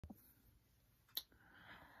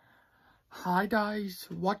Hi guys,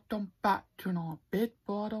 welcome back to another Big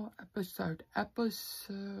Brother episode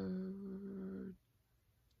 13,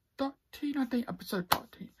 I think episode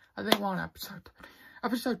 13. I think we're on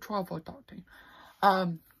episode 12 or 13.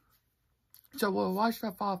 So we'll watch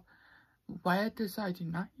stuff off where it decided to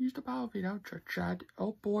not use the power veto to Chad,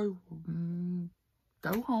 oh boy,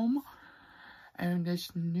 go home. And this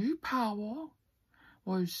new power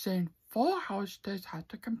was saying 4 houses had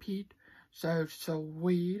to compete. So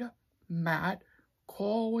Saweetie, Matt,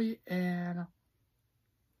 Corey, and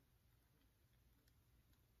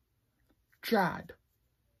Chad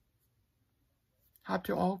had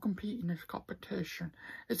to all compete in this competition.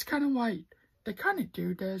 It's kind of like, they kind of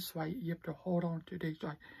do this, like, you have to hold on to these,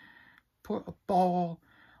 like, put a ball,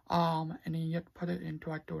 and then you have to put it into,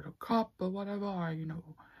 like, the cup or whatever, or, you know,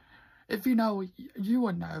 if you know, you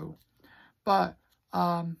would know. But,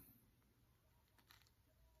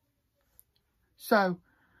 so,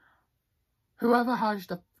 whoever has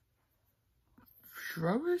the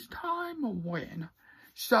shortest time will win.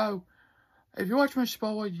 So, if you watch my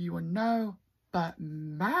spoiler, you will know, but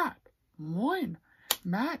Matt won.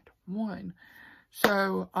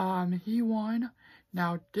 So, he won.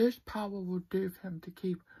 Now, this power will do for him to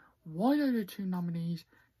keep one of the 2 nominees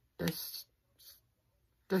the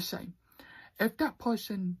same. If that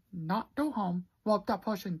person not go home, well, if that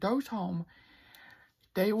person goes home,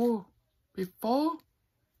 they will, before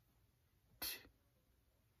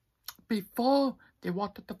they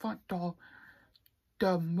walk at the front door,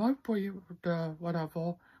 the mercury, the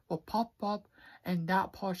whatever, will pop up, and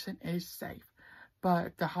that person is safe. But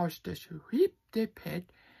if the house does sweep the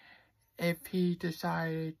pit, if he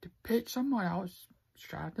decided to pick someone else,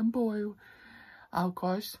 Chad and Blue, of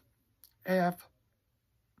course, if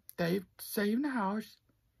they saved the house,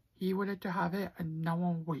 he would have to have it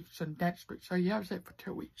another week, so next week. So he has it for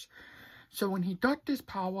 2 weeks. So when he got this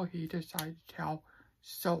power, he decided to tell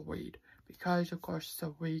Saweetie, because of course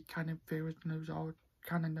Saweetie kind of feels knows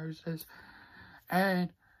this,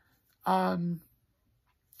 and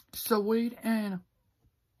Saweetie and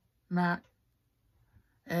Matt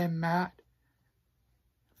and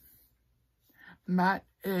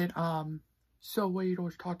Saweetie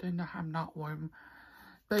was talking to him not one,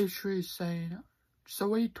 basically saying,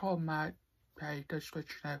 Saweetie told Matt, hey, just let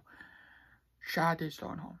you know, Chad is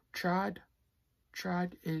going home. Chad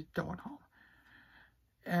is going home.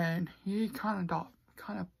 And he kind of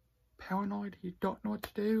paranoid. He don't know what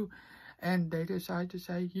to do. And they decided to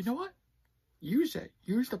say, you know what? Use it.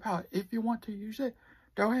 Use the power. If you want to use it,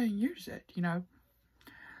 go ahead and use it, you know.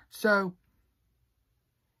 So,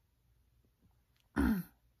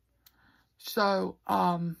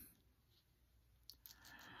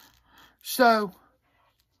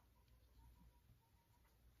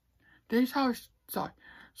 these house,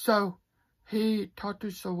 so he talked to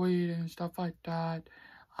Saweetie and stuff like that,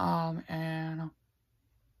 and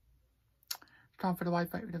time for the white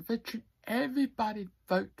vote eviction. Everybody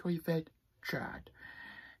vote to evict Chad.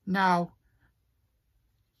 Now,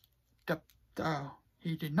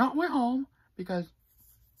 he did not went home because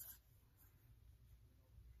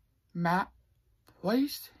Matt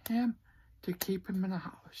placed him to keep him in the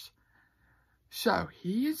house. So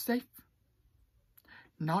he is safe.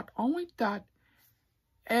 Not only that,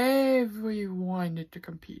 everyone needed to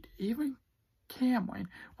compete, even Cameron,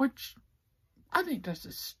 which I think this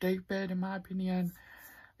is stupid in my opinion.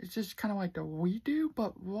 It's just kind of like the we do,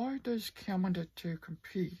 but why does Cameron need to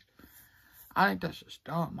compete? I think this is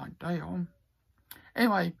dumb, my damn.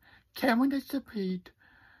 Anyway, Cameron did compete.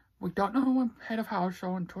 We don't know who went head of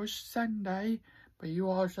household until Sunday, but you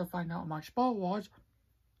also find out what my spot was.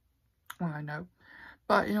 Well, I know.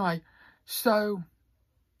 But anyway, so,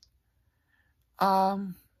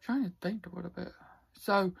 trying to think a little bit.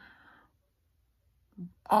 So,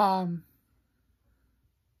 trying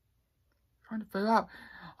to figure out.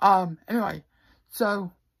 Anyway,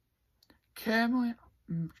 so, Cameron,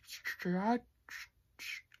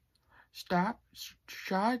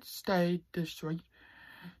 Chad stayed this week.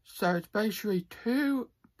 So it's basically 2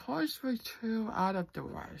 out of the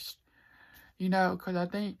rest. You know, because I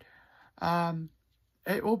think,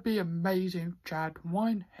 it will be amazing. Chad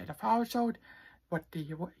won head of household. What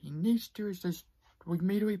he needs to do is just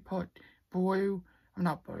immediately put Red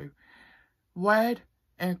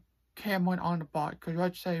and Cameron on the bot. Because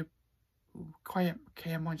let's say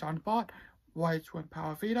Cameron's on the bot, Red's win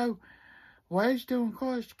power veto. Red's doing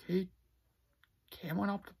course, keep Cameron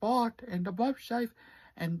up the bot, and they're both safe.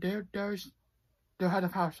 And there's the head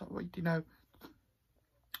of household, you know.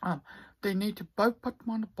 They need to both put them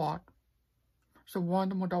on the bot, so one of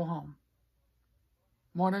them will go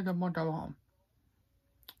home.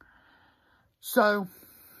 So,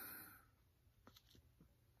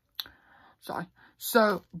 sorry.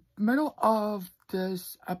 So, middle of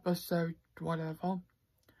this episode, whatever,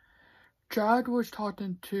 Chad was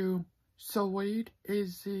talking to Saweetie,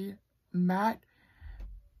 Izzy, Matt,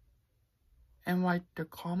 and like the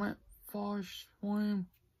comment force room,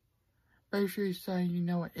 basically saying, you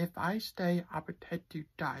know what, if I stay, I'll protect you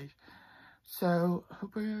guys. So,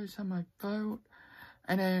 hopefully I my vote.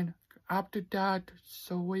 And then after that,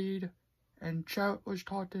 Saweetie and Chad was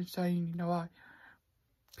talking, saying, you know what,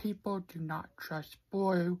 people do not trust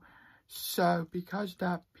Blue, so because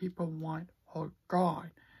that, people want her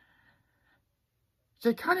gone.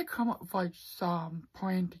 They kind of come up with like some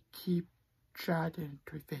plan to keep Chad and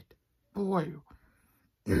prevent Blue.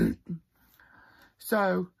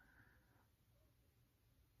 So,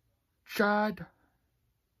 Chad,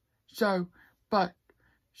 but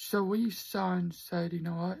Saweetie's son said, you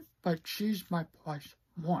know what, but she's my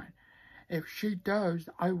 +1. If she does,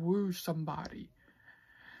 I lose somebody.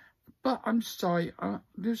 But I'm sorry,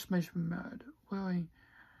 this makes me mad. Really,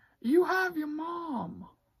 you have your mom.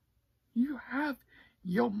 You have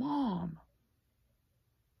your mom.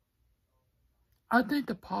 I think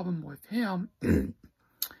the problem with him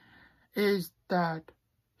is that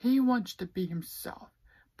he wants to be himself.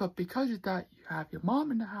 But because of that, you have your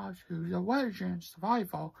mom in the house who's a legend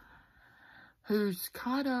survivor, who's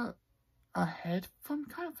kind of ahead from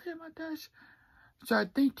kind of him, I guess. So I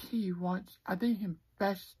think him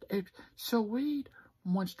best, if Saweetie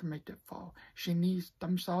wants to make it fall,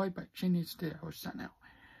 I'm sorry, but she needs to get her son out.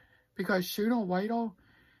 Because sooner or later,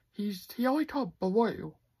 he already told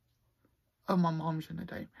Blue, oh, my mom's in the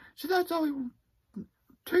game. So that's only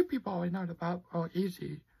 2 people already know about, or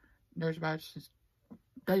Izzy knows about it since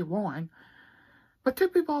day 1. But 2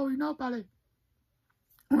 people already know about it.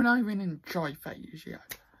 We're not even in joy phase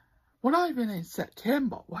yet. We're not even in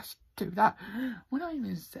September. Let's do that. We're not even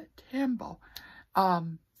in September.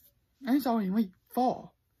 And it's only week 4.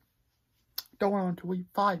 Going on to week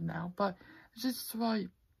 5 now, but it's just like,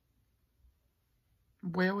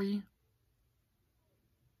 really?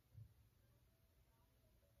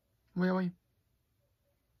 Really?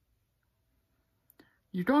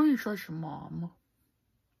 You don't even trust your mom.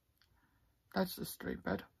 That's just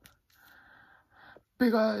stupid.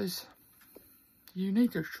 Because you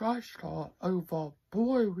need to trust her over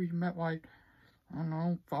Boy we met like, I don't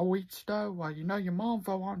know, 4 weeks ago. Well, you know your mom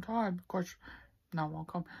for a long time because no one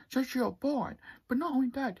come since you're born. But not only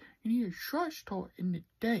that, you need to trust her in the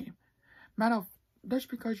game. Matter of that's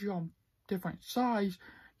because you're on different sides,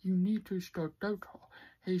 you need to still do her.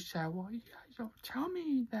 He said, well, you guys don't tell me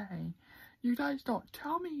anything. You guys don't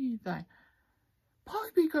tell me anything.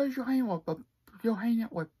 Probably because you're hanging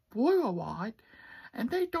out with Blue a lot, and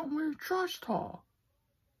they don't really trust her.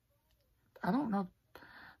 I don't know.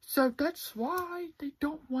 So that's why they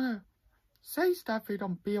don't want to say stuff they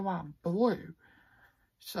don't be around Blue.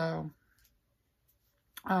 So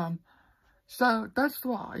that's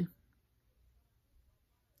why.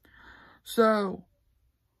 So,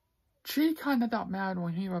 she kind of got mad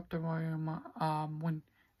when he left the room. When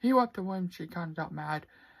he left the room, she kind of got mad.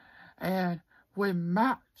 And when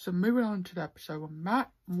Matt, so moving on to the episode, when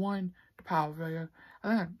Matt won the Power Video,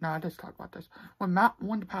 I just talked about this. When Matt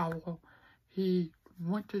won the Power, he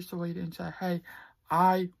went to Saweetie and said, hey,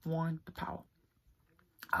 I won the Power.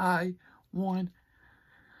 I won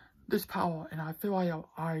this power, and I feel like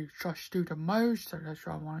I trust you the most, so that's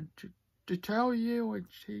what I wanted to tell you. And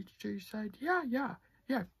she said, yeah,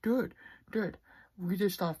 good. We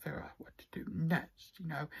just gotta figure out what to do next, you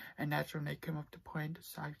know. And that's when they came up to point to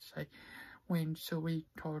say, when Saweetie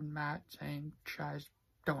told Matt saying Chad's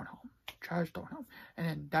going home. And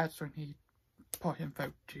then that's when he put him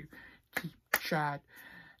vote to keep Chad.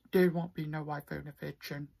 There won't be no wife vote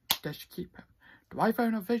eviction, just keep him. The wife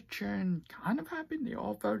vote eviction kind of happened, they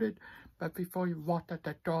all voted, but before you walked out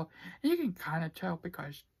that door, and you can kind of tell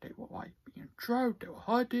because they were like being drove, they were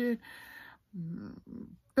hugging.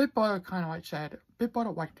 Big Brother kind of like said, Big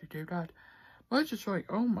Brother like to do that. But it's just like,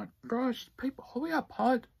 oh my gosh, people, hurry up,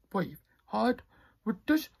 hug, with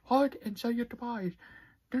this hug and say your goodbyes.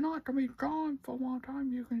 They're not going to be gone for a long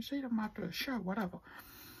time. You can see them after the show, whatever.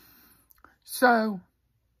 So,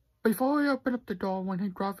 before he opened up the door, when he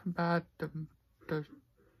drove him back, the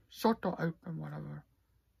short door open, whatever,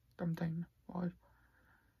 something was,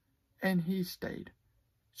 and he stayed.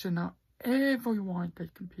 So now everyone they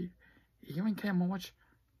compete, even Cameron, which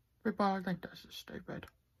people I think this is stupid,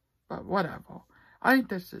 but whatever. I think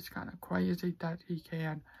this is kind of crazy that he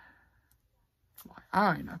can.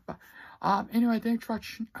 I don't know, but anyway, thanks for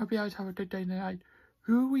watching. Hope you guys have a good day tonight.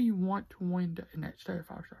 Who we want to win the next day of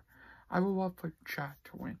our show? I would love for Chad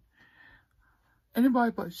to win.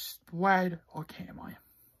 Anybody but Spread or Cameron.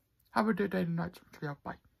 Have a good day tonight.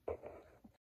 Bye.